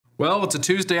Well, it's a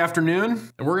Tuesday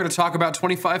afternoon, and we're gonna talk about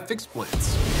 25 fixed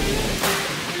blades.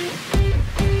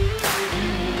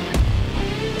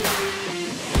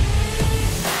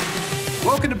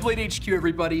 Welcome to Blade HQ,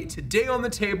 everybody. Today on the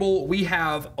table, we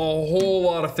have a whole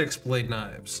lot of fixed blade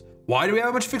knives. Why do we have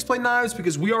a bunch of fixed blade knives?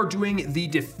 Because we are doing the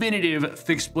definitive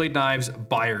fixed blade knives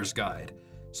buyer's guide.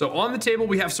 So on the table,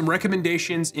 we have some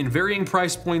recommendations in varying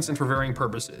price points and for varying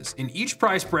purposes. In each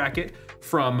price bracket,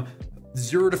 from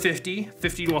 0 to 50,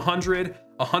 50 to 100,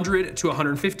 100 to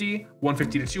 150,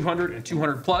 150 to 200, and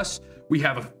 200 plus, we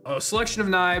have a selection of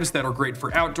knives that are great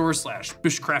for outdoors /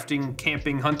 bushcrafting,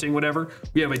 camping, hunting, whatever.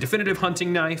 We have a definitive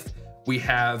hunting knife. We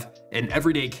have an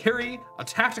everyday carry, a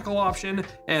tactical option,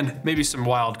 and maybe some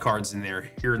wild cards in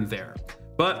there, here and there.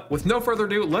 But with no further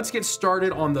ado, let's get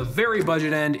started on the very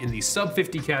budget end in the sub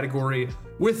 50 category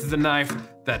with the knife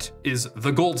that is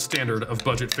the gold standard of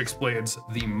budget fixed blades,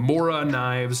 the Mora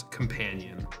Knives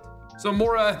Companion. So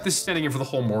Mora, this is standing in for the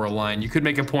whole Mora line. You could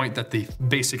make a point that the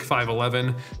basic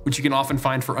 511, which you can often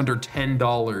find for under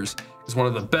 $10, is one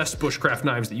of the best bushcraft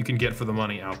knives that you can get for the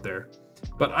money out there.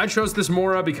 But I chose this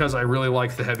Mora because I really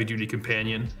like the heavy duty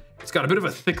companion. It's got a bit of a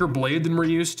thicker blade than we're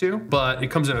used to, but it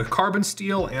comes in a carbon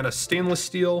steel and a stainless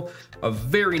steel, a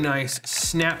very nice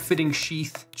snap fitting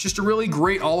sheath. Just a really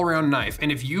great all around knife.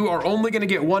 And if you are only gonna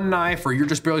get one knife, or you're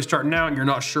just barely starting out and you're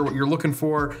not sure what you're looking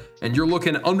for, and you're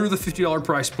looking under the $50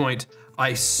 price point,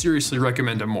 I seriously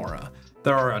recommend a Mora.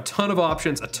 There are a ton of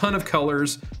options, a ton of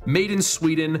colors, made in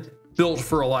Sweden, built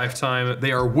for a lifetime.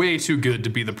 They are way too good to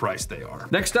be the price they are.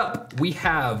 Next up, we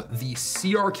have the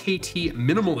CRKT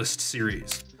Minimalist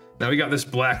series. Now we got this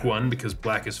black one because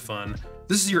black is fun.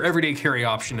 This is your everyday carry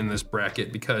option in this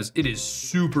bracket because it is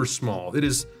super small. It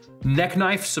is neck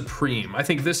knife supreme. I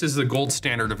think this is the gold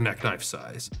standard of neck knife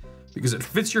size because it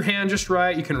fits your hand just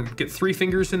right. You can get 3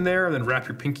 fingers in there and then wrap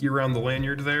your pinky around the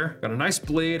lanyard there. Got a nice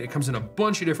blade. It comes in a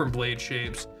bunch of different blade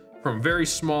shapes, from very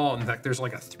small. In fact, there's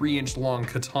like a 3-inch long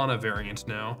katana variant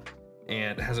now,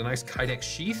 and it has a nice kydex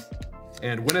sheath.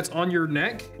 And when it's on your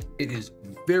neck, it is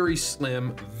very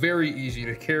slim, very easy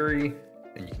to carry,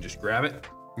 and you can just grab it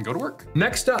and go to work.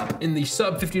 Next up, in the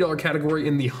sub $50 category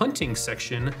in the hunting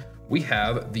section, we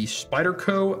have the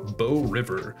Spyderco Bow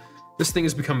River. This thing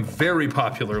has become very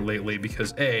popular lately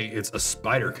because A, it's a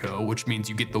Spyderco, which means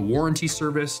you get the warranty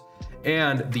service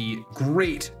and the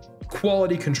great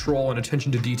quality control and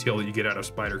attention to detail that you get out of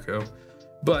Spyderco.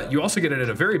 But you also get it at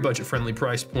a very budget-friendly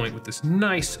price point with this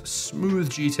nice, smooth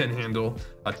G10 handle,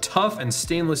 a tough and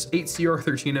stainless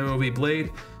 8CR13 MOV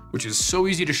blade, which is so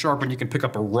easy to sharpen you can pick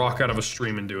up a rock out of a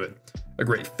stream and do it. A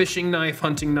great fishing knife,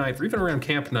 hunting knife, or even around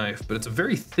camp knife, but it's a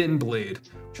very thin blade,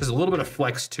 which has a little bit of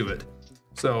flex to it.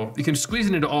 So you can squeeze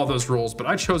it into all those roles, but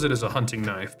I chose it as a hunting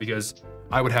knife because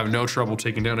I would have no trouble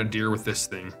taking down a deer with this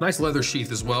thing. Nice leather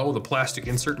sheath as well with a plastic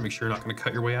insert to make sure you're not gonna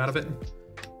cut your way out of it.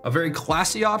 A very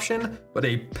classy option, but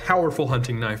a powerful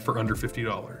hunting knife for under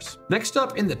 $50. Next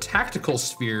up in the tactical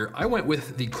sphere, I went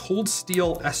with the Cold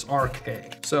Steel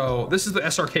SRK. So this is the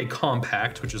SRK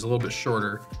Compact, which is a little bit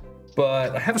shorter,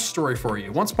 but I have a story for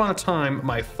you. Once upon a time,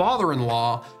 my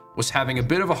father-in-law was having a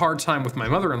bit of a hard time with my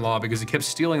mother-in-law because he kept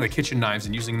stealing the kitchen knives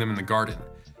and using them in the garden.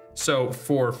 So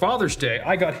for Father's Day,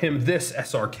 I got him this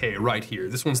SRK right here.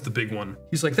 This one's the big one.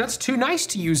 He's like, that's too nice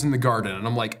to use in the garden. And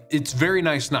I'm like, it's a very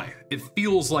nice knife. It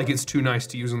feels like it's too nice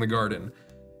to use in the garden.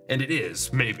 And it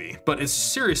is, maybe, but it's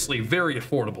seriously very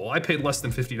affordable. I paid less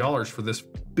than $50 for this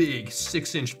big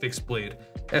 6-inch fixed blade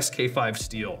SK5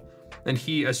 steel. And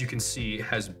he, as you can see,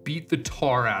 has beat the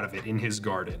tar out of it in his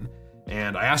garden.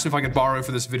 And I asked him if I could borrow it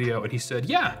for this video, and he said,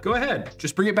 yeah, go ahead.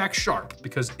 Just bring it back sharp,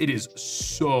 because it is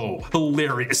so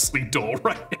hilariously dull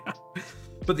right now.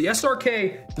 But the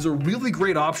SRK is a really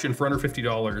great option for under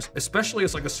 $50, especially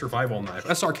as like a survival knife.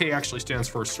 SRK actually stands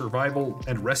for Survival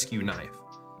and Rescue Knife.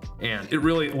 And it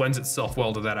really lends itself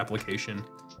well to that application.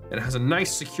 And it has a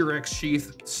nice Securex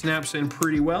sheath, snaps in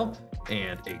pretty well,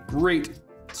 and a great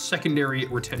secondary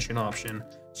retention option.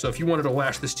 So if you wanted to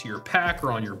lash this to your pack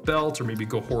or on your belt, or maybe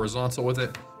go horizontal with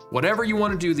it, whatever you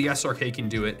want to do, the SRK can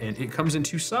do it. And it comes in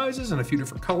 2 sizes and a few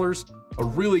different colors. A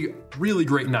really, really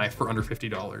great knife for under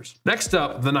 $50. Next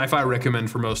up, the knife I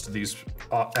recommend for most of these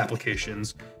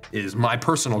applications is my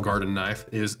personal garden knife,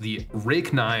 is the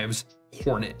Rake Knives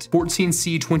Hornet.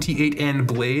 14C28N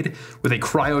blade with a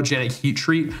cryogenic heat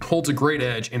treat, holds a great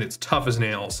edge, and it's tough as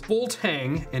nails. Full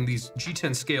tang and these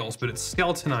G10 scales, but it's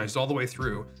skeletonized all the way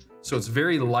through. So it's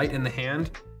very light in the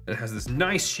hand, and it has this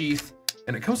nice sheath,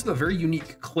 and it comes with a very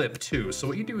unique clip too. So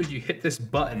what you do is you hit this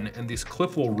button and this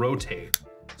clip will rotate.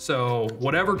 So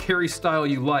whatever carry style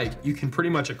you like, you can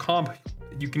pretty much accommodate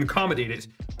it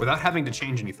without having to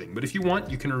change anything. But if you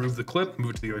want, you can remove the clip, move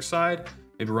it to the other side,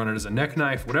 maybe run it as a neck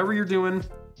knife, whatever you're doing,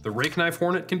 the rake knife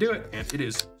Hornet can do it, and it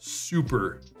is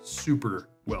super, super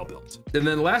well built. And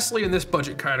then lastly, in this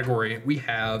budget category, we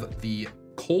have the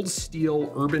Cold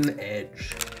Steel Urban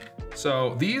Edge.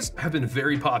 So these have been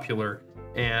very popular,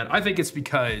 and I think it's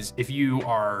because if you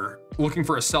are looking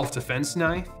for a self-defense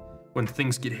knife, when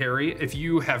things get hairy, if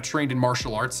you have trained in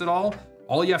martial arts at all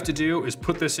you have to do is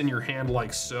put this in your hand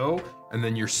like so, and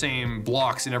then your same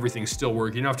blocks and everything still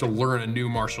work. You don't have to learn a new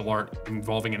martial art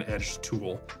involving an edged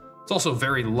tool. It's also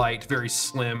very light, very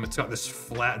slim. It's got this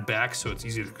flat back, so it's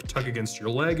easy to tuck against your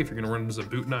leg if you're gonna run it as a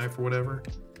boot knife or whatever.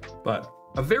 But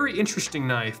a very interesting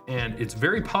knife, and it's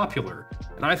very popular.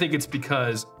 And I think it's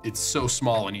because it's so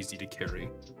small and easy to carry.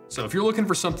 So if you're looking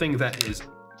for something that is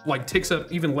takes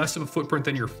up even less of a footprint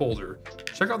than your folder,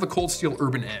 check out the Cold Steel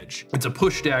Urban Edge. It's a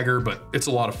push dagger, but it's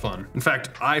a lot of fun. In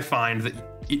fact, I find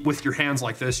that with your hands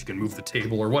like this, you can move the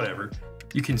table or whatever.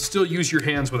 You can still use your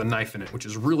hands with a knife in it, which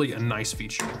is really a nice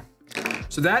feature.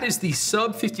 So that is the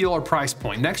sub $50 price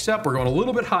point. Next up, we're going a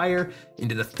little bit higher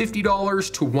into the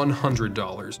 $50 to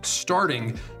 $100,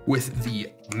 starting with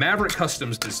the Maverick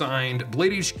Customs designed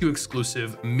Blade HQ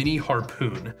exclusive mini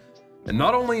harpoon. And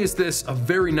not only is this a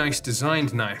very nice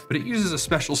designed knife, but it uses a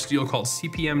special steel called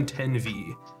CPM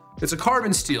 10V. It's a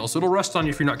carbon steel, so it'll rust on you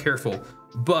if you're not careful,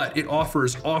 but it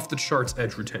offers off the charts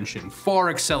edge retention, far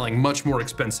excelling much more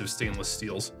expensive stainless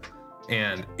steels.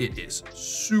 And it is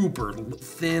super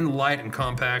thin, light, and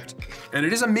compact. And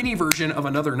it is a mini version of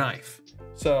another knife.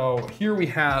 So here we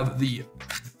have the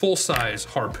full-size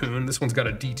harpoon. This one's got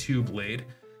a D2 blade,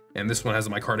 and this one has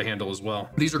a micarta handle as well.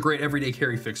 These are great everyday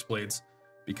carry fixed blades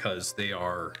because they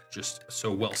are just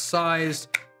so well sized,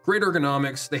 great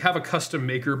ergonomics. They have a custom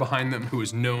maker behind them who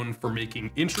is known for making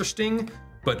interesting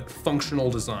but functional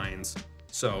designs.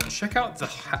 So check out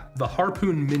the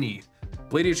Harpoon Mini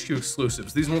Blade HQ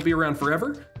exclusives. These won't be around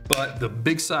forever, but the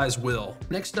big size will.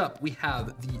 Next up, we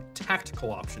have the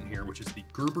tactical option here, which is the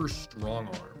Gerber Strong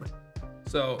Arm.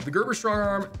 So the Gerber Strong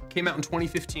Arm came out in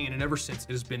 2015, and ever since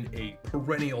it has been a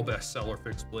perennial bestseller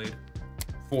fixed blade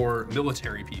for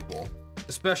military people,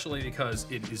 especially because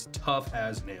it is tough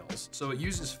as nails. So it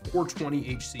uses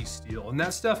 420 HC steel, and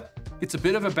that stuff, it's a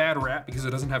bit of a bad rap because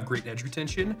it doesn't have great edge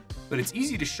retention, but it's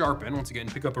easy to sharpen. Once again,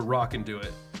 pick up a rock and do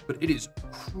it. But it is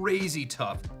crazy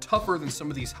tough, tougher than some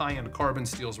of these high-end carbon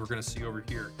steels we're gonna see over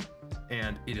here.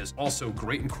 And it is also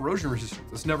great in corrosion resistance.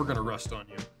 It's never gonna rust on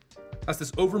you. It has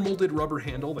this overmolded rubber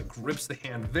handle that grips the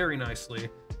hand very nicely.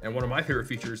 And one of my favorite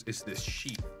features is this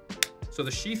sheath. So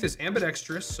the sheath is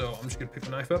ambidextrous, so I'm just gonna pick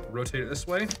the knife up, rotate it this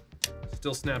way,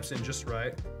 still snaps in just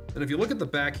right. And if you look at the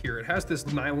back here, it has this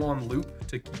nylon loop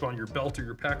to keep on your belt or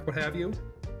your pack, what have you,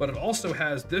 but it also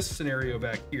has this scenario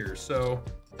back here. So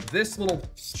this little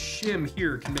shim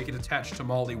here can make it attach to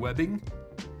MOLLE webbing,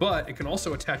 but it can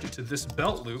also attach it to this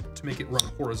belt loop to make it run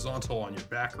horizontal on your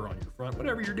back or on your front,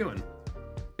 whatever you're doing.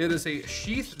 It is a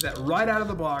sheath that right out of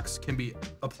the box can be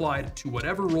applied to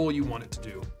whatever role you want it to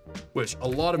do, which a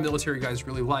lot of military guys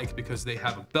really like because they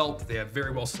have a belt they have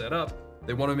very well set up.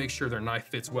 They want to make sure their knife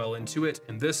fits well into it,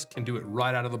 and this can do it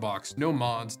right out of the box. No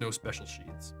mods, no special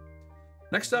sheaths.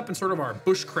 Next up, in sort of our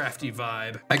bushcrafty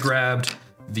vibe, I grabbed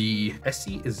the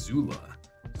SE Azula.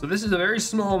 So this is a very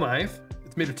small knife.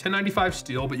 It's made of 1095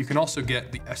 steel, but you can also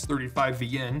get the S35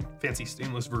 VN, fancy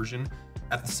stainless version,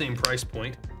 at the same price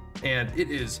point. And it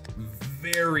is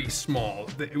very small.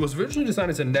 It was originally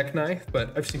designed as a neck knife,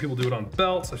 but I've seen people do it on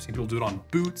belts. I've seen people do it on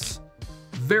boots.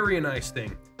 Very nice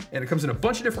thing. And it comes in a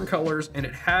bunch of different colors, and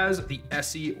it has the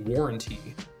SE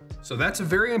warranty. So that's a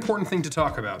very important thing to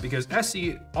talk about because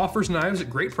SE offers knives at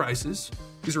great prices.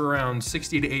 These are around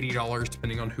 $60 to $80,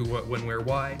 depending on who, what, when, where,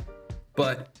 why.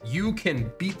 But you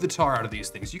can beat the tar out of these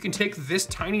things. You can take this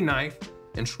tiny knife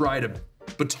and try to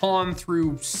baton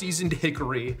through seasoned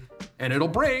hickory, and it'll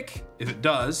break. If it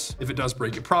does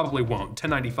break, it probably won't.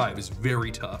 1095 is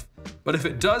very tough. But if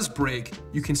it does break,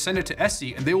 you can send it to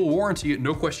SE and they will warranty it,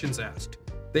 no questions asked.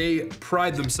 They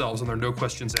pride themselves on their no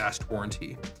questions asked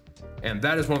warranty. And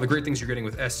that is one of the great things you're getting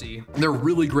with SE. And they're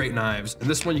really great knives. And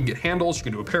this one, you can get handles, you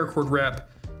can do a paracord wrap,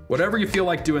 whatever you feel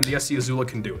like doing, the SE Azula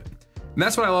can do it. And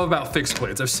that's what I love about fixed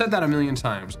blades. I've said that a million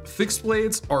times. Fixed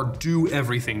blades are do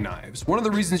everything knives. One of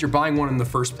the reasons you're buying one in the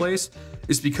first place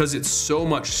is because it's so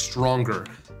much stronger.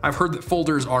 I've heard that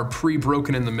folders are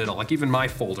pre-broken in the middle. Like even my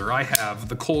folder, I have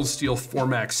the Cold Steel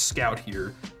 4MAX Scout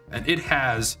here, and it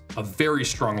has a very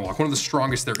strong lock, one of the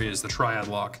strongest there is, the triad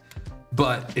lock.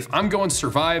 But if I'm going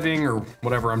surviving or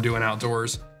whatever I'm doing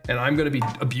outdoors, and I'm gonna be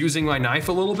abusing my knife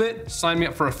a little bit, sign me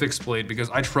up for a fixed blade because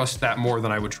I trust that more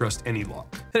than I would trust any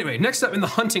lock. Anyway, next up in the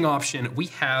hunting option, we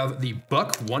have the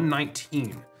Buck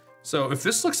 119, So if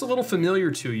this looks a little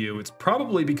familiar to you, it's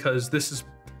probably because this is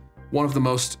one of the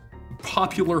most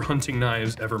popular hunting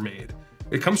knives ever made.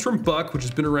 It comes from Buck, which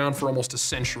has been around for almost a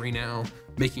century now,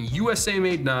 making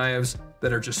USA-made knives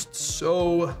that are just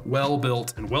so well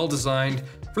built and well designed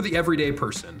for the everyday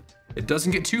person. It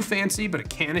doesn't get too fancy, but it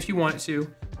can if you want it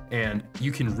to, and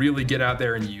you can really get out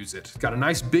there and use it. It's got a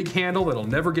nice big handle that'll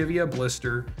never give you a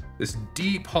blister, this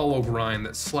deep hollow grind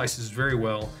that slices very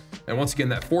well, and once again,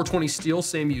 that 420 steel,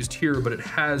 same used here, but it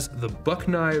has the Buck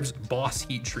Knives Boss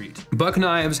Heat Treat. Buck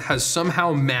Knives has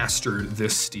somehow mastered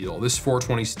this steel, this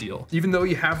 420 steel. Even though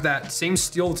you have that same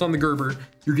steel that's on the Gerber,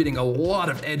 you're getting a lot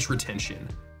of edge retention.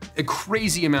 A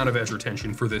crazy amount of edge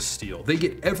retention for this steel. They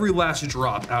get every last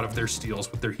drop out of their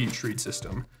steels with their heat treat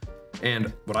system.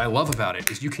 And what I love about it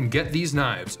is you can get these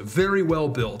knives very well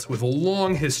built with a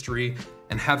long history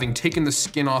and having taken the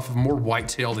skin off of more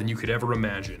whitetail than you could ever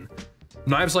imagine.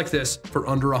 Knives like this for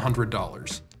under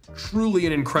 $100. Truly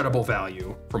an incredible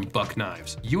value from Buck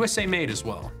Knives. USA made as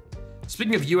well.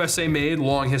 Speaking of USA made,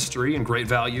 long history, and great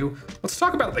value, let's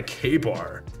talk about the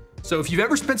K-Bar. So if you've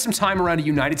ever spent some time around a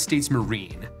United States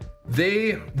Marine,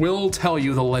 they will tell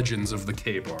you the legends of the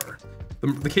K-Bar.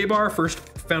 The K-Bar first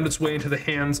found its way into the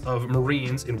hands of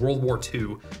Marines in World War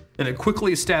II, and it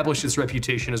quickly established its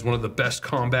reputation as one of the best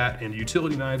combat and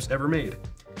utility knives ever made.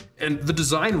 And the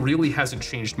design really hasn't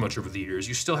changed much over the years.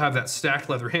 You still have that stacked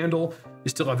leather handle, you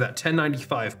still have that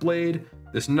 1095 blade,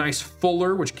 this nice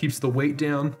fuller which keeps the weight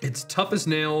down. It's tough as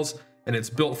nails, and it's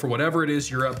built for whatever it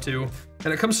is you're up to.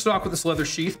 And it comes stock with this leather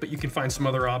sheath, but you can find some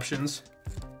other options.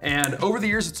 And over the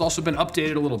years, it's also been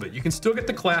updated a little bit. You can still get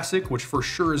the classic, which for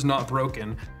sure is not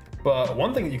broken. But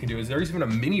one thing that you can do is there's even a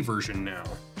mini version now,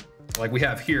 like we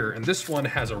have here. And this one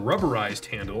has a rubberized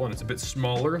handle, and it's a bit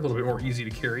smaller, a little bit more easy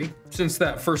to carry. Since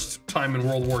that first time in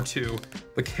World War II,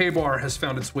 the K-Bar has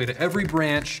found its way to every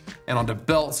branch and onto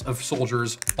belts of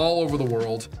soldiers all over the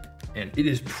world. And it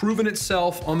has proven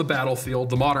itself on the battlefield,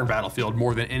 the modern battlefield,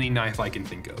 more than any knife I can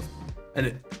think of.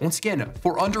 And once again,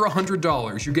 for under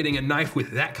 $100, you're getting a knife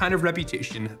with that kind of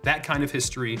reputation, that kind of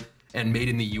history, and made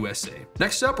in the USA.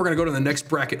 Next up, we're gonna go to the next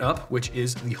bracket up, which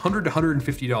is the $100 to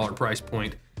 $150 price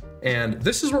point. And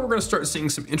this is where we're gonna start seeing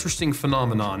some interesting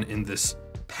phenomenon in this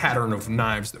pattern of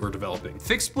knives that we're developing.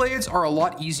 Fixed blades are a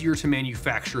lot easier to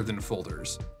manufacture than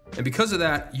folders. And because of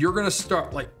that, you're gonna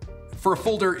start, like, for a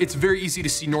folder, it's very easy to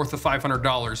see north of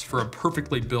 $500 for a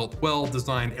perfectly built,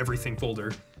 well-designed everything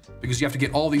folder, because you have to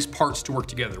get all these parts to work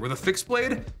together. With a fixed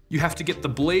blade, you have to get the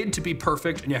blade to be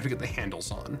perfect and you have to get the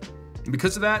handles on. And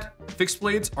because of that, fixed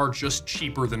blades are just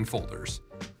cheaper than folders.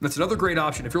 And that's another great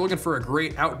option. If you're looking for a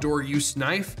great outdoor use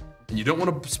knife and you don't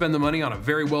want to spend the money on a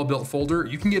very well-built folder,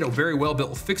 you can get a very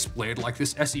well-built fixed blade like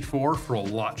this SE4 for a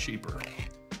lot cheaper.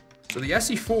 So the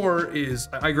SE4 is,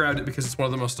 I grabbed it because it's one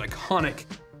of the most iconic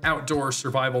outdoor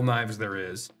survival knives there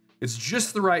is. It's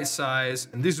just the right size,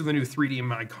 and these are the new 3D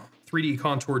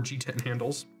contoured G10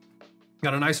 handles.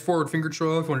 Got a nice forward finger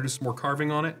choil if you want to do some more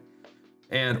carving on it.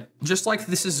 And just like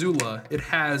this Izula, it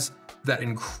has that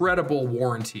incredible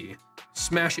warranty.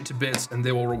 Smash it to bits and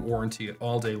they will warranty it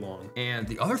all day long. And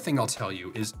the other thing I'll tell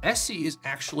you is SE is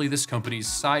actually this company's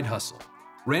side hustle.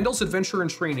 Randall's Adventure and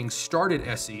Training started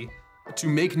SE to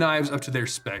make knives up to their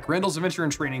spec. Randall's Adventure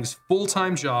and Training's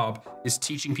full-time job is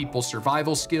teaching people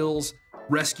survival skills,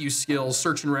 rescue skills,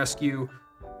 search and rescue,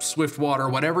 swift water,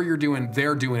 whatever you're doing,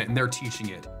 they're doing it and they're teaching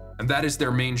it. And that is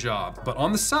their main job. But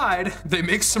on the side, they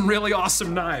make some really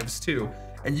awesome knives too.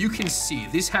 And you can see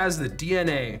this has the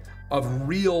DNA of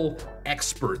real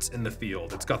experts in the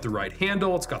field. It's got the right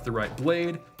handle, it's got the right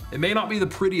blade. It may not be the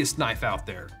prettiest knife out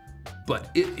there, but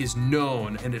it is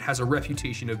known and it has a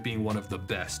reputation of being one of the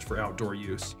best for outdoor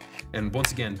use. And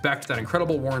once again, back to that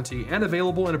incredible warranty and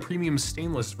available in a premium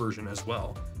stainless version as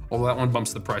well. Although that one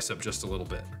bumps the price up just a little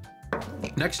bit.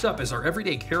 Next up is our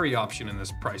everyday carry option in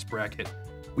this price bracket.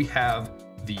 We have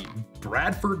the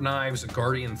Bradford Knives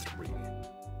Guardian 3.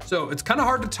 So it's kind of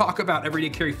hard to talk about everyday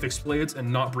carry fixed blades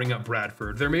and not bring up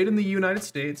Bradford. They're made in the United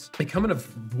States. They come in a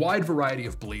wide variety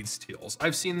of blade steels.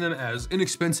 I've seen them as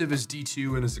inexpensive as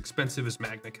D2 and as expensive as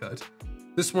Magna Cut.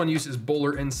 This one uses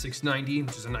Bowler N690,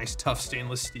 which is a nice tough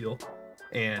stainless steel.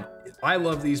 And I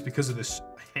love these because of this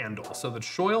handle. So the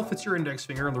choil fits your index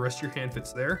finger and the rest of your hand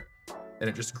fits there. And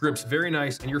it just grips very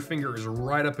nice and your finger is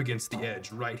right up against the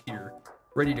edge right here,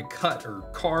 ready to cut or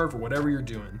carve or whatever you're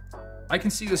doing. I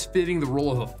can see this fitting the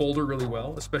role of a folder really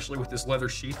well, especially with this leather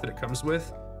sheath that it comes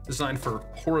with, designed for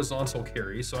horizontal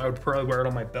carry. So I would probably wear it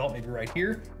on my belt, maybe right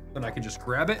here. Then I can just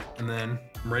grab it and then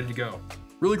I'm ready to go.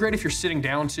 Really great if you're sitting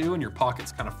down too and your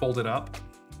pockets kind of folded up.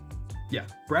 Yeah,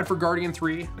 Bradford Guardian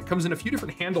 3. It comes in a few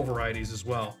different handle varieties as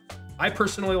well. I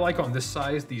personally like on this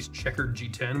size, these checkered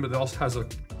G10, but it also has a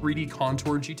 3D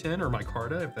contour G10 or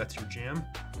micarta, if that's your jam.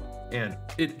 And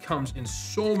it comes in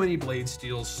so many blade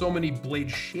steels, so many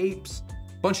blade shapes,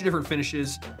 bunch of different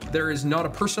finishes. There is not a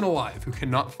person alive who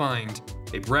cannot find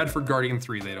a Bradford Guardian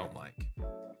 3 they don't like.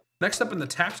 Next up in the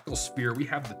tactical sphere, we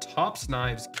have the Tops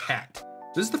Knives Cat.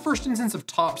 This is the first instance of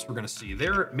Tops we're gonna see.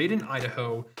 They're made in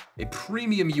Idaho, a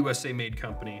premium USA made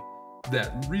company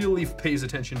that really pays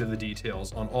attention to the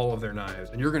details on all of their knives.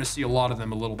 And you're gonna see a lot of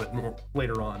them a little bit more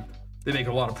later on. They make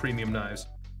a lot of premium knives.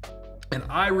 And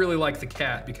I really like the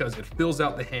Cat because it fills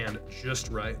out the hand just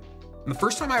right. And the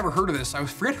first time I ever heard of this, I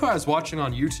forget who I was watching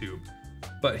on YouTube,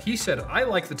 but he said, I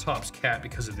like the Tops Cat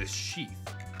because of this sheath.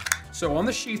 So on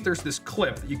the sheath, there's this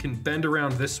clip that you can bend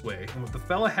around this way. And what the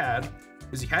fella had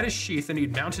is he had his sheath and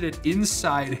he'd mounted it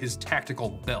inside his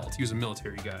tactical belt. He was a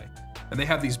military guy. And they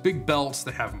have these big belts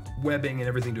that have webbing and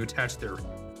everything to attach their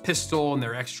pistol and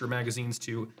their extra magazines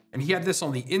to. And he had this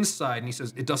on the inside and he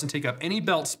says, it doesn't take up any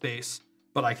belt space,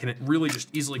 but I can really just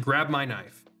easily grab my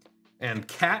knife. And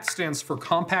CAT stands for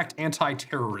Compact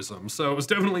Anti-Terrorism. So it was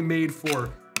definitely made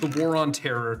for the war on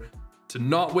terror, to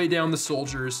not weigh down the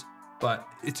soldiers, but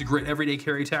it's a great everyday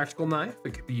carry tactical knife.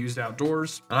 It could be used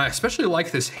outdoors. And I especially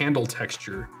like this handle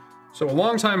texture. So a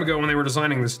long time ago when they were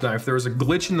designing this knife, there was a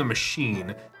glitch in the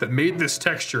machine that made this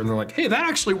texture, and they're like, hey, that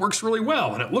actually works really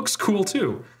well, and it looks cool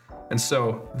too. And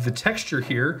so the texture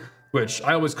here, which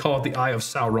I always call it the Eye of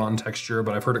Sauron texture,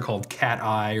 but I've heard it called cat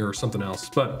eye or something else.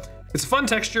 But it's a fun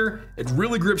texture, it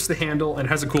really grips the handle, and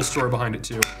has a cool story behind it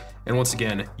too. And once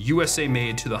again, USA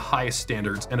made to the highest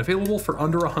standards and available for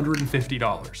under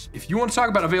 $150. If you want to talk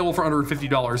about available for under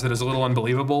 $50 that is a little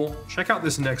unbelievable, check out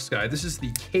this next guy. This is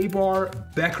the K-Bar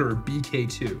Becker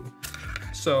BK2.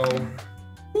 So,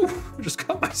 I just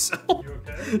cut myself. You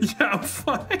okay? Yeah, I'm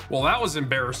fine. Well, that was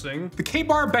embarrassing. The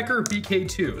K-Bar Becker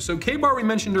BK2. So K-Bar we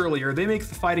mentioned earlier, they make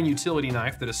the fighting utility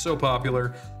knife that is so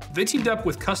popular. They teamed up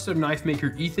with custom knife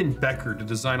maker Ethan Becker to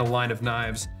design a line of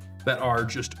knives that are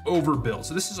just overbuilt.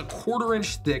 So this is a 1/4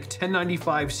 inch thick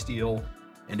 1095 steel,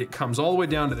 and it comes all the way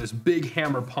down to this big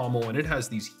hammer pommel, and it has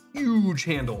these huge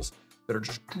handles that are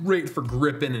just great for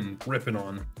gripping and ripping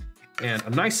on. And a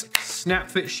nice snap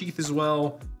fit sheath as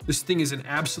well. This thing is an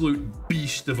absolute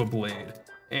beast of a blade.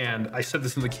 And I said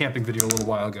this in the camping video a little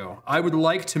while ago. I would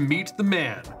like to meet the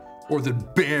man or the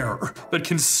bear that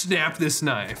can snap this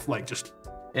knife, like just.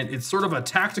 And it's sort of a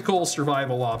tactical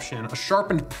survival option, a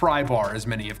sharpened pry bar, as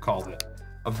many have called it.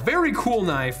 A very cool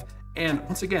knife, and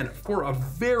once again, for a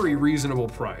very reasonable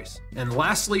price. And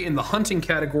lastly, in the hunting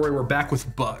category, we're back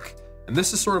with Buck. And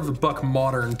this is sort of the Buck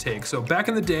modern take. So back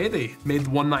in the day, they made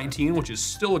the 119, which is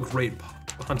still a great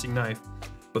hunting knife,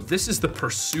 but this is the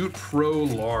Pursuit Pro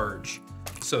Large.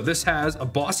 So this has a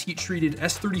Boss heat treated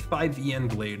S35VN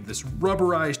blade, this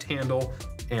rubberized handle,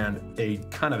 and a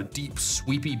kind of deep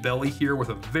sweepy belly here with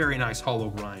a very nice hollow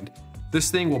grind.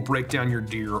 This thing will break down your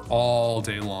deer all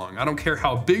day long. I don't care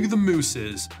how big the moose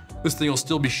is, this thing will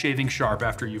still be shaving sharp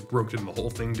after you've broken the whole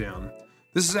thing down.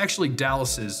 This is actually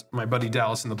Dallas's, my buddy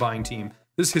Dallas in the buying team.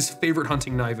 This is his favorite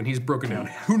hunting knife, and he's broken down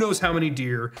who knows how many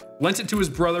deer, lent it to his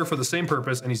brother for the same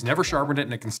purpose, and he's never sharpened it,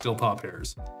 and it can still pop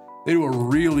hairs. They do a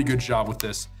really good job with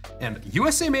this, and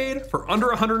USA made for under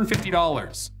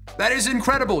 $150. That is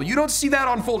incredible. You don't see that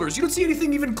on folders. You don't see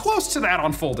anything even close to that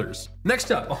on folders.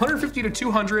 Next up, 150 to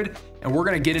 200, and we're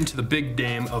gonna get into the big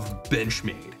game of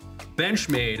Benchmade.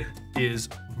 Benchmade is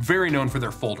very known for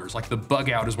their folders, like the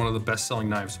Bug Out is one of the best-selling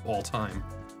knives of all time.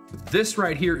 But this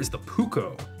right here is the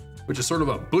Puko, which is sort of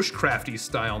a bushcrafty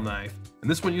style knife, and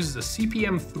this one uses a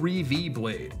CPM 3V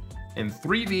blade. And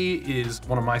 3V is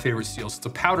one of my favorite steels. It's a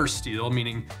powder steel,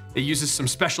 meaning it uses some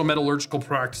special metallurgical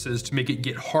practices to make it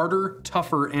get harder,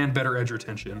 tougher, and better edge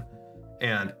retention.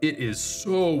 And it is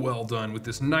so well done with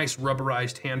this nice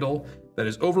rubberized handle that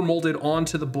is overmolded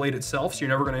onto the blade itself, so you're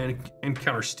never gonna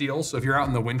encounter steel. So if you're out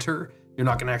in the winter, you're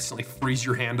not gonna accidentally freeze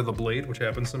your hand to the blade, which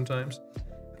happens sometimes.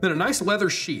 Then a nice leather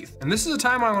sheath. And this is a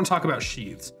time I wanna talk about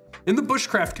sheaths. In the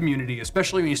bushcraft community,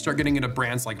 especially when you start getting into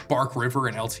brands like Bark River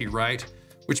and LT Wright,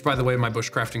 which, by the way, my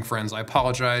bushcrafting friends, I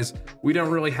apologize. We don't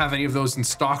really have any of those in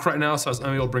stock right now, so I was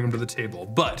unable to bring them to the table.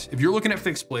 But if you're looking at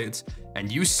fixed blades and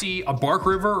you see a Bark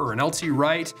River or an LT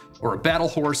Wright or a Battle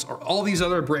Horse or all these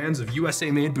other brands of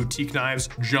USA-made boutique knives,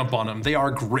 jump on them. They are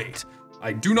great.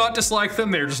 I do not dislike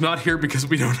them. They're just not here because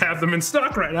we don't have them in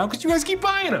stock right now because you guys keep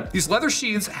buying them. These leather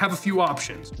sheaths have a few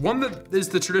options. One that is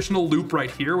the traditional loop right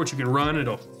here, which you can run,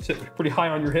 it'll sit pretty high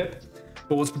on your hip.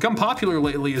 But what's become popular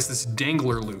lately is this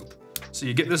dangler loop. So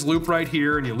you get this loop right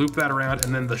here and you loop that around,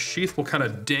 and then the sheath will kind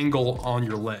of dangle on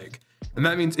your leg. And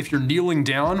that means if you're kneeling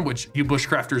down, which you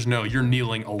bushcrafters know, you're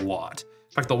kneeling a lot.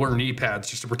 In fact, they'll wear knee pads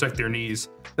just to protect their knees.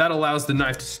 That allows the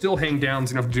knife to still hang down,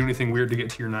 so you don't have to do anything weird to get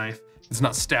to your knife. It's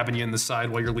not stabbing you in the side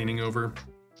while you're leaning over.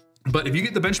 But if you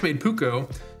get the Benchmade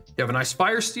Puko, you have a nice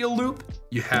fire steel loop,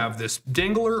 you have this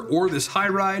dangler or this high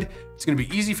ride. It's gonna be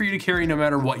easy for you to carry no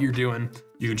matter what you're doing.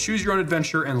 You can choose your own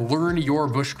adventure and learn your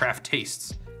bushcraft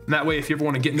tastes. And that way, if you ever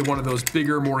wanna get into one of those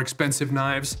bigger, more expensive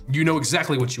knives, you know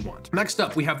exactly what you want. Next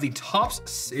up, we have the Tops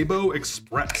Sabo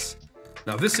Express.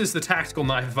 Now this is the tactical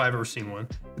knife if I've ever seen one.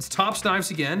 It's Tops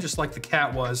knives again, just like the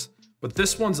Cat was, but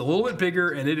this one's a little bit bigger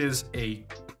and it is a,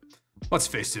 let's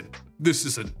face it, this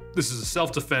is a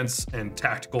self-defense and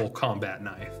tactical combat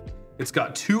knife. It's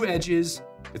got 2 edges,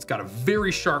 it's got a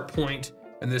very sharp point,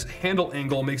 and this handle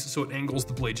angle makes it so it angles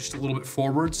the blade just a little bit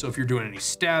forward. So if you're doing any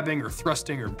stabbing or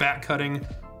thrusting or back cutting,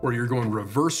 or you're going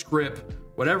reverse grip,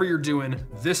 whatever you're doing,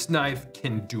 this knife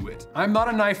can do it. I'm not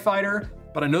a knife fighter,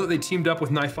 but I know that they teamed up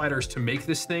with knife fighters to make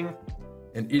this thing,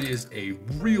 and it is a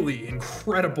really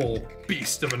incredible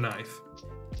beast of a knife.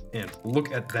 And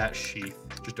look at that sheath.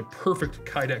 Just a perfect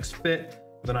Kydex fit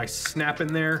with a nice snap in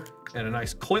there and a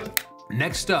nice clip.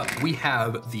 Next up, we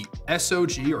have the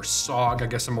SOG, or SOG, I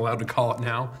guess I'm allowed to call it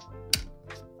now,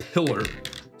 Pillar.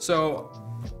 So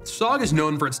SOG is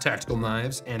known for its tactical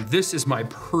knives, and this is my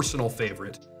personal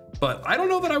favorite. But I don't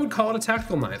know that I would call it a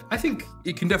tactical knife. I think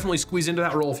it can definitely squeeze into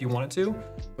that role if you want it to,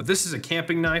 but this is a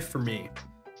camping knife for me.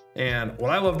 And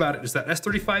what I love about it is that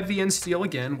S35VN steel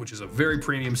again, which is a very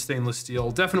premium stainless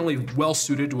steel, definitely well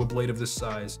suited to a blade of this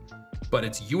size, but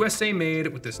it's USA made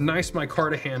with this nice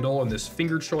micarta handle and this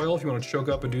finger choil if you want to choke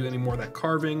up and do any more of that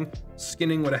carving,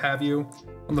 skinning, what have you.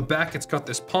 On the back, it's got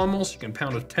this pommel, so you can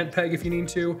pound a tent peg if you need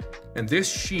to. And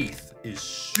this sheath is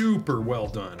super well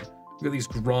done. Look at these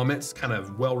grommets, kind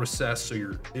of well recessed, so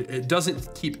it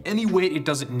doesn't keep any weight it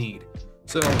doesn't need.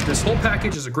 So this whole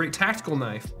package is a great tactical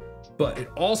knife, but it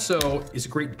also is a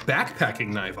great backpacking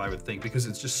knife, I would think, because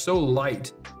it's just so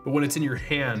light. But when it's in your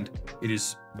hand, it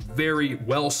is very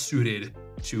well suited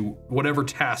to whatever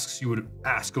tasks you would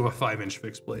ask of a 5-inch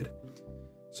fixed blade.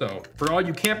 So for all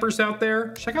you campers out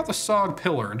there, check out the SOG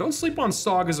Pillar, and don't sleep on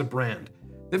SOG as a brand.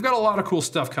 They've got a lot of cool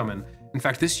stuff coming. In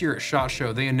fact, this year at SHOT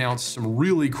Show, they announced some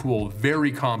really cool,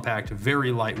 very compact, very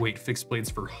lightweight fixed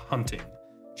blades for hunting.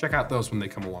 Check out those when they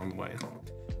come along the way.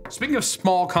 Speaking of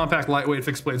small, compact, lightweight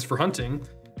fixed blades for hunting,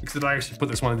 because I actually put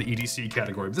this one in the EDC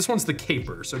category, but this one's the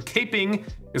Caper. So caping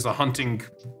is a hunting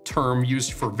term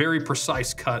used for very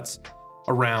precise cuts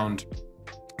around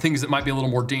things that might be a little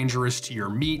more dangerous to your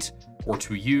meat or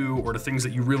to you, or to things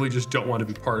that you really just don't want to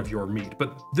be part of your meat.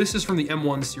 But this is from the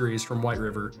M1 series from White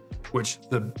River, which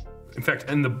in fact,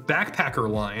 in the Backpacker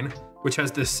line, which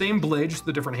has the same blade, just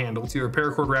the different handle. It's either a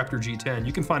Paracord Raptor G10.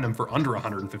 You can find them for under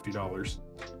 $150.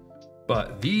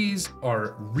 But these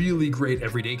are really great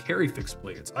everyday carry fixed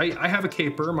blades. I have a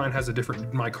Caper, mine has a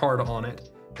different micarta on it,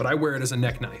 but I wear it as a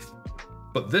neck knife.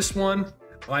 But this one,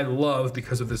 I love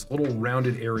because of this little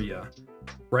rounded area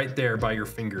right there by your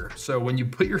finger. So when you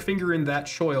put your finger in that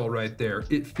choil right there,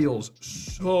 it feels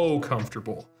so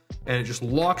comfortable. And it just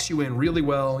locks you in really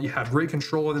well. You have great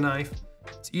control of the knife.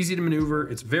 It's easy to maneuver,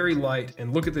 it's very light,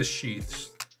 and look at this sheath.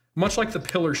 Much like the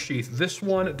Pillar sheath, this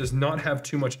one does not have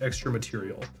too much extra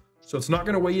material. So it's not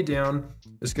gonna weigh you down,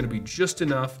 it's gonna be just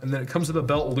enough, and then it comes with a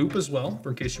belt loop as well, for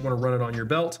in case you wanna run it on your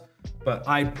belt. But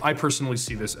I personally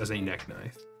see this as a neck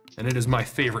knife, and it is my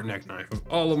favorite neck knife of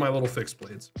all of my little fixed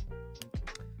blades.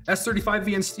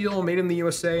 S35VN steel, made in the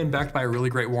USA and backed by a really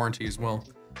great warranty as well.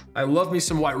 I love me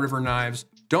some White River knives.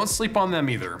 Don't sleep on them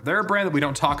either. They're a brand that we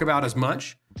don't talk about as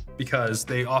much because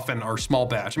they often are small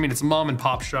batch. I mean, it's a mom and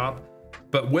pop shop,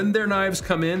 but when their knives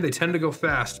come in, they tend to go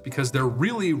fast because they're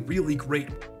really, really great,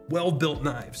 well-built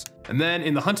knives. And then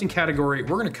in the hunting category,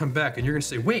 we're gonna come back and you're gonna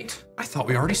say, wait, I thought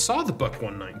we already saw the Buck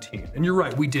 119. And you're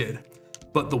right, we did.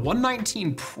 But the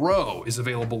 119 Pro is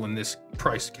available in this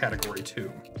price category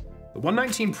too. The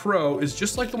 119 Pro is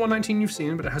just like the 119 you've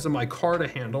seen, but it has a micarta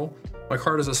handle.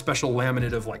 Micarta is a special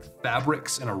laminate of like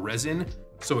fabrics and a resin,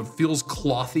 so it feels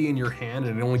clothy in your hand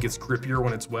and it only gets grippier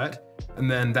when it's wet. And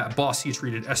then that Boss heat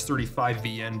treated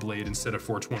S35VN blade instead of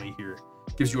 420 here.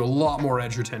 Gives you a lot more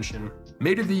edge retention.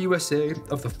 Made in the USA,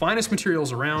 of the finest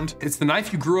materials around. It's the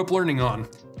knife you grew up learning on,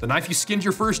 the knife you skinned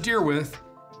your first deer with,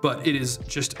 but it is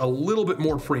just a little bit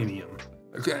more premium.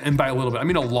 And by a little bit, I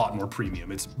mean a lot more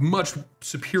premium. It's much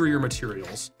superior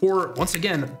materials. For, once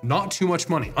again, not too much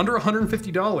money, under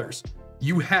 $150,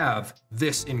 you have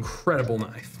this incredible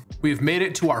knife. We have made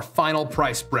it to our final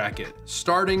price bracket,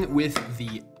 starting with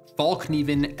the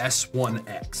Falkneven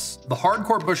S1X. The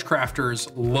hardcore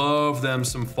bushcrafters love them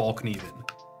some Falkneven,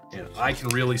 and I can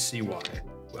really see why.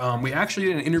 We actually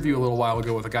did an interview a little while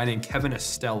ago with a guy named Kevin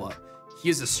Estella. He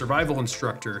is a survival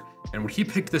instructor, and when he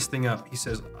picked this thing up, he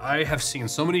says, I have seen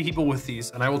so many people with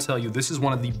these, and I will tell you, this is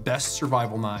one of the best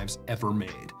survival knives ever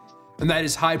made. And that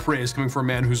is high praise coming from a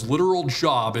man whose literal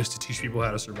job is to teach people how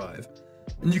to survive.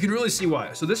 And you can really see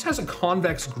why. So this has a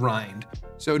convex grind.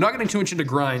 So not getting too much into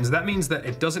grinds, that means that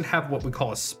it doesn't have what we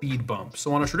call a speed bump.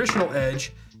 So on a traditional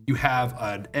edge, you have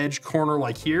an edge corner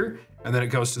like here, and then it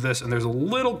goes to this, and there's a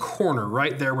little corner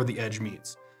right there where the edge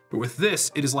meets. But with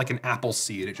this, it is like an apple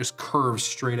seed. It just curves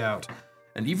straight out.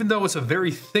 And even though it's a very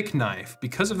thick knife,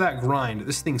 because of that grind,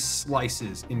 this thing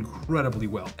slices incredibly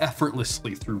well,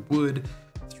 effortlessly through wood,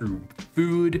 through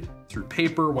food, through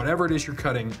paper, whatever it is you're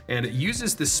cutting. And it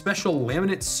uses this special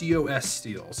laminate COS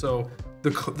steel. So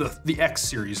the X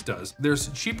series does. There's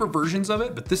cheaper versions of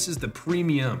it, but this is the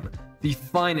premium, the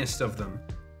finest of them.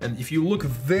 And if you look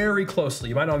very closely,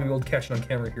 you might not be able to catch it on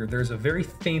camera here, there's a very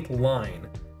faint line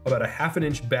about a ½ an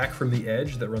inch back from the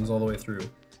edge that runs all the way through.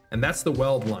 And that's the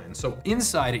weld line. So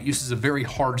inside it uses a very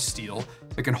hard steel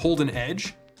that can hold an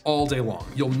edge all day long.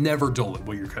 You'll never dull it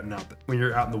when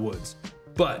you're out in the woods.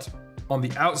 But on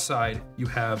the outside, you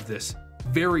have this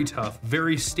very tough,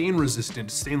 very stain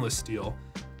resistant stainless steel.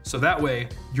 So that way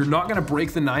you're not gonna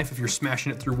break the knife if you're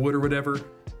smashing it through wood or whatever,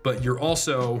 but you're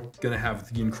also gonna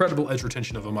have the incredible edge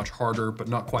retention of a much harder, but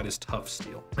not quite as tough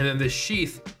steel. And then this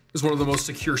sheath is one of the most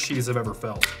secure sheaths I've ever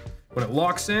felt. When it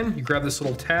locks in, you grab this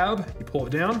little tab, you pull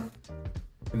it down,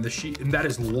 and that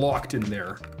is locked in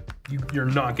there. You're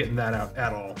not getting that out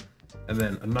at all. And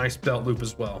then a nice belt loop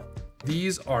as well.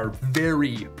 These are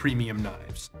very premium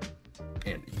knives,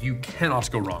 and you cannot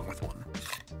go wrong with one.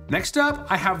 Next up,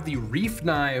 I have the Reef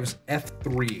Knives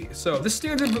F3. So this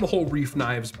stands in for the whole Reef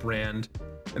Knives brand,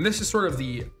 and this is sort of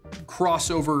the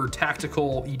crossover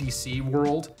tactical EDC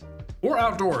world, or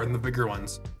outdoor in the bigger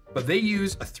ones. But they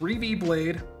use a 3V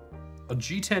blade, a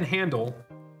G10 handle,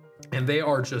 and they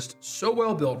are just so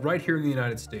well built right here in the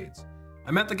United States.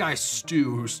 I met the guy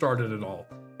Stu who started it all,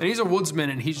 and he's a woodsman,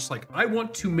 and he's just like, I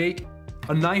want to make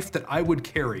a knife that I would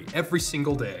carry every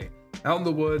single day, out in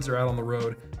the woods or out on the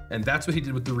road, and that's what he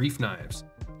did with the Reef Knives.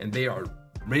 And they are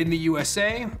made in the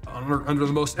USA, under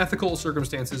the most ethical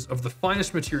circumstances, of the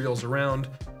finest materials around.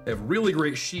 They have really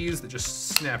great sheaths that just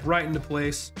snap right into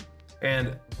place.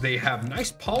 And they have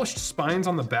nice polished spines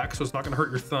on the back, so it's not gonna hurt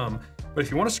your thumb. But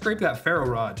if you wanna scrape that ferro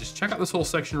rod, just check out this whole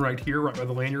section right here, right by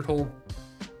the lanyard hole.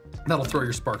 That'll throw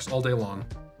your sparks all day long.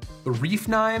 The Reef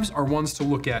Knives are ones to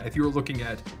look at if you were looking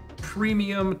at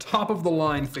premium, top of the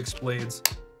line fixed blades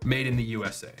made in the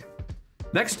USA.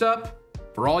 Next up,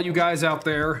 for all you guys out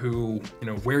there who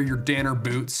wear your Danner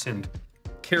boots and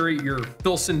carry your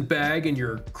Filson bag and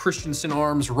your Christensen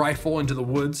Arms rifle into the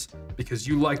woods because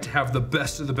you like to have the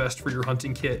best of the best for your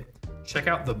hunting kit, check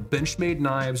out the Benchmade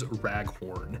Knives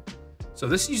Raghorn. So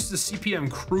this uses the CPM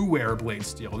Crewwear blade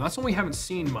steel, and that's one we haven't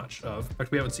seen much of. In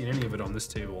fact, we haven't seen any of it on this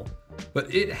table.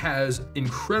 But it has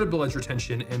incredible edge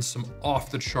retention and some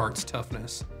off the charts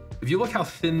toughness. If you look how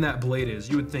thin that blade is,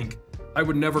 you would think, I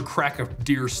would never crack a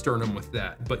deer sternum with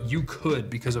that, but you could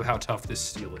because of how tough this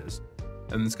steel is.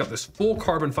 And it's got this full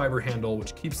carbon fiber handle,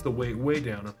 which keeps the weight way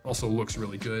down. It also looks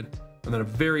really good. And then a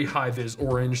very high vis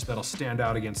orange that'll stand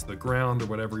out against the ground or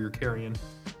whatever you're carrying.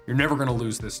 You're never gonna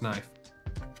lose this knife.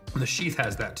 And the sheath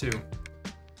has that too.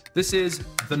 This is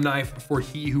the knife for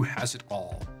he who has it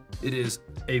all. It is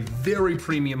a very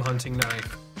premium hunting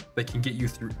knife that can get you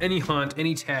through any hunt,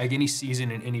 any tag, any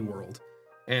season, in any world.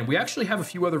 And we actually have a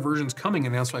few other versions coming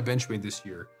announced by Benchmade this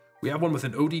year. We have one with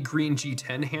an OD Green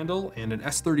G10 handle and an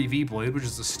S30V blade, which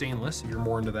is a stainless if you're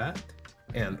more into that.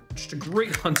 And just a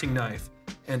great hunting knife.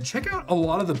 And check out a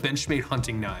lot of the Benchmade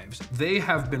hunting knives. They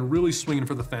have been really swinging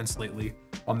for the fence lately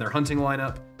on their hunting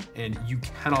lineup, and you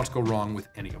cannot go wrong with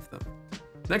any of them.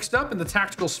 Next up in the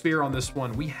tactical sphere on this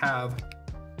one, we have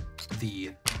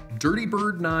the Dirty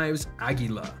Bird Knives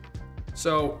Aguila.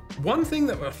 So one thing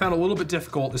that I found a little bit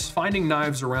difficult is finding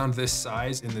knives around this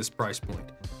size in this price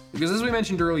point. Because as we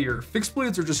mentioned earlier, fixed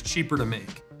blades are just cheaper to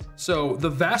make. So the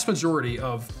vast majority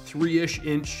of 3-ish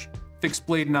inch fixed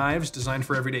blade knives designed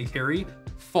for everyday carry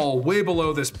fall way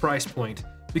below this price point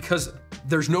because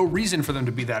there's no reason for them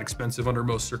to be that expensive under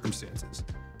most circumstances.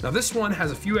 Now this one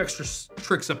has a few extra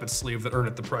tricks up its sleeve that earn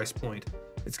it the price point.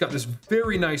 It's got this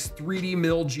very nice 3D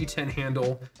mill G10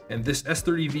 handle, and this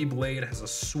S30V blade has a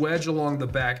swedge along the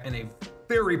back and a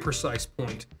very precise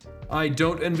point. I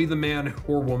don't envy the man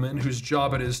or woman whose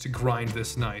job it is to grind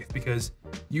this knife because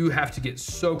you have to get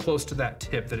so close to that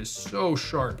tip that is so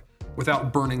sharp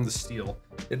without burning the steel.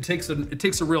 It takes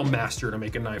a real master to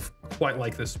make a knife quite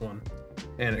like this one.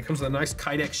 And it comes with a nice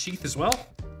Kydex sheath as well,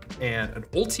 and an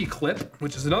ulti clip,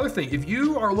 which is another thing. If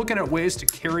you are looking at ways to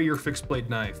carry your fixed blade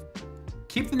knife,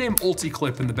 keep the name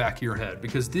Ulti-Clip in the back of your head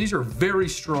because these are very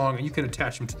strong and you can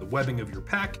attach them to the webbing of your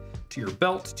pack, to your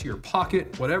belt, to your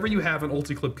pocket, whatever you have, an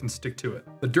Ulti-Clip can stick to it.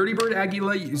 The Dirty Bird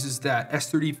Aguila uses that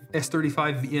S35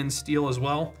 VN steel as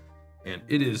well, and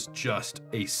it is just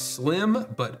a slim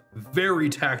but very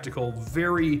tactical,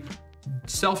 very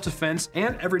self-defense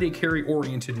and everyday carry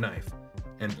oriented knife.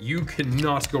 And you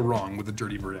cannot go wrong with the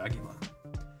Dirty Bird Aguila.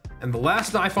 And the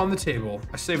last knife on the table,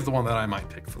 I saved the one that I might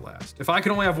pick for last. If I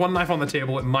could only have one knife on the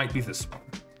table, it might be this one.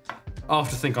 I'll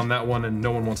have to think on that one and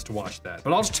no one wants to watch that,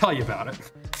 but I'll just tell you about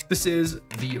it. This is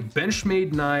the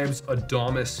Benchmade Knives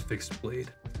Adamas Fixed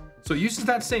Blade. So it uses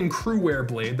that same Crewwear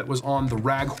blade that was on the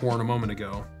Raghorn a moment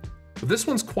ago. But this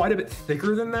one's quite a bit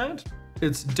thicker than that.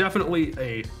 It's definitely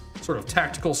a sort of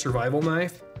tactical survival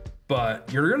knife,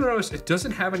 but you're gonna notice it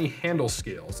doesn't have any handle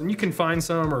scales. And you can find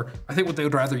some, or I think what they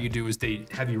would rather you do is they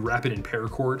have you wrap it in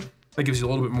paracord. That gives you a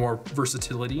little bit more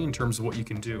versatility in terms of what you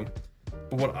can do.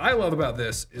 But what I love about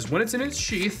this is when it's in its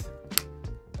sheath,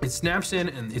 it snaps in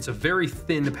and it's a very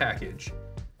thin package.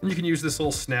 And you can use this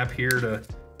little snap here to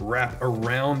wrap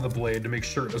around the blade to make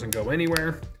sure it doesn't go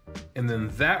anywhere. And then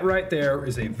that right there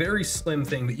is a very slim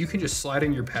thing that you can just slide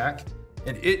in your pack,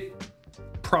 and it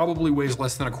probably weighs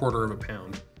less than 1/4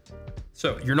 pound.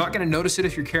 So you're not gonna notice it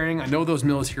if you're carrying, I know those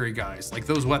military guys, like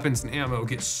those weapons and ammo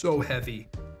get so heavy.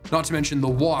 Not to mention the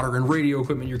water and radio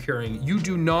equipment you're carrying. You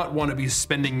do not wanna be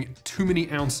spending too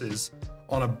many ounces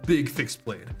on a big fixed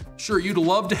blade. Sure, you'd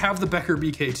love to have the Becker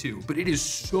BK2, but it is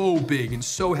so big and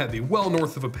so heavy, well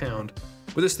north of 1 pound.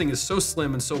 But this thing is so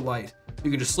slim and so light, you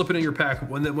can just slip it in your pack,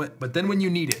 but then when you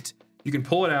need it, you can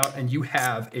pull it out and you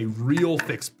have a real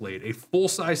fixed blade, a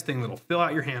full-size thing that'll fill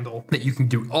out your handle that you can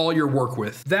do all your work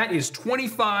with. That is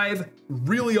 25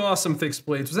 really awesome fixed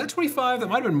blades. Was that 25? That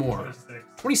might've been more.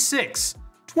 26.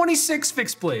 26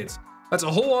 fixed blades. That's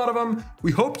a whole lot of them.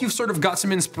 We hope you've sort of got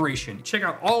some inspiration. Check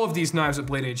out all of these knives at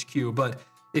Blade HQ, but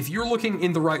if you're looking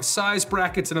in the right size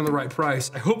brackets and in the right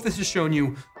price, I hope this has shown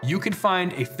you can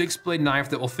find a fixed blade knife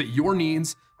that will fit your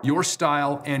needs, your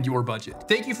style, and your budget.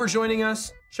 Thank you for joining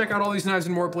us. Check out all these knives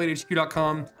and more at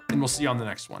bladehq.com, and we'll see you on the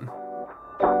next one.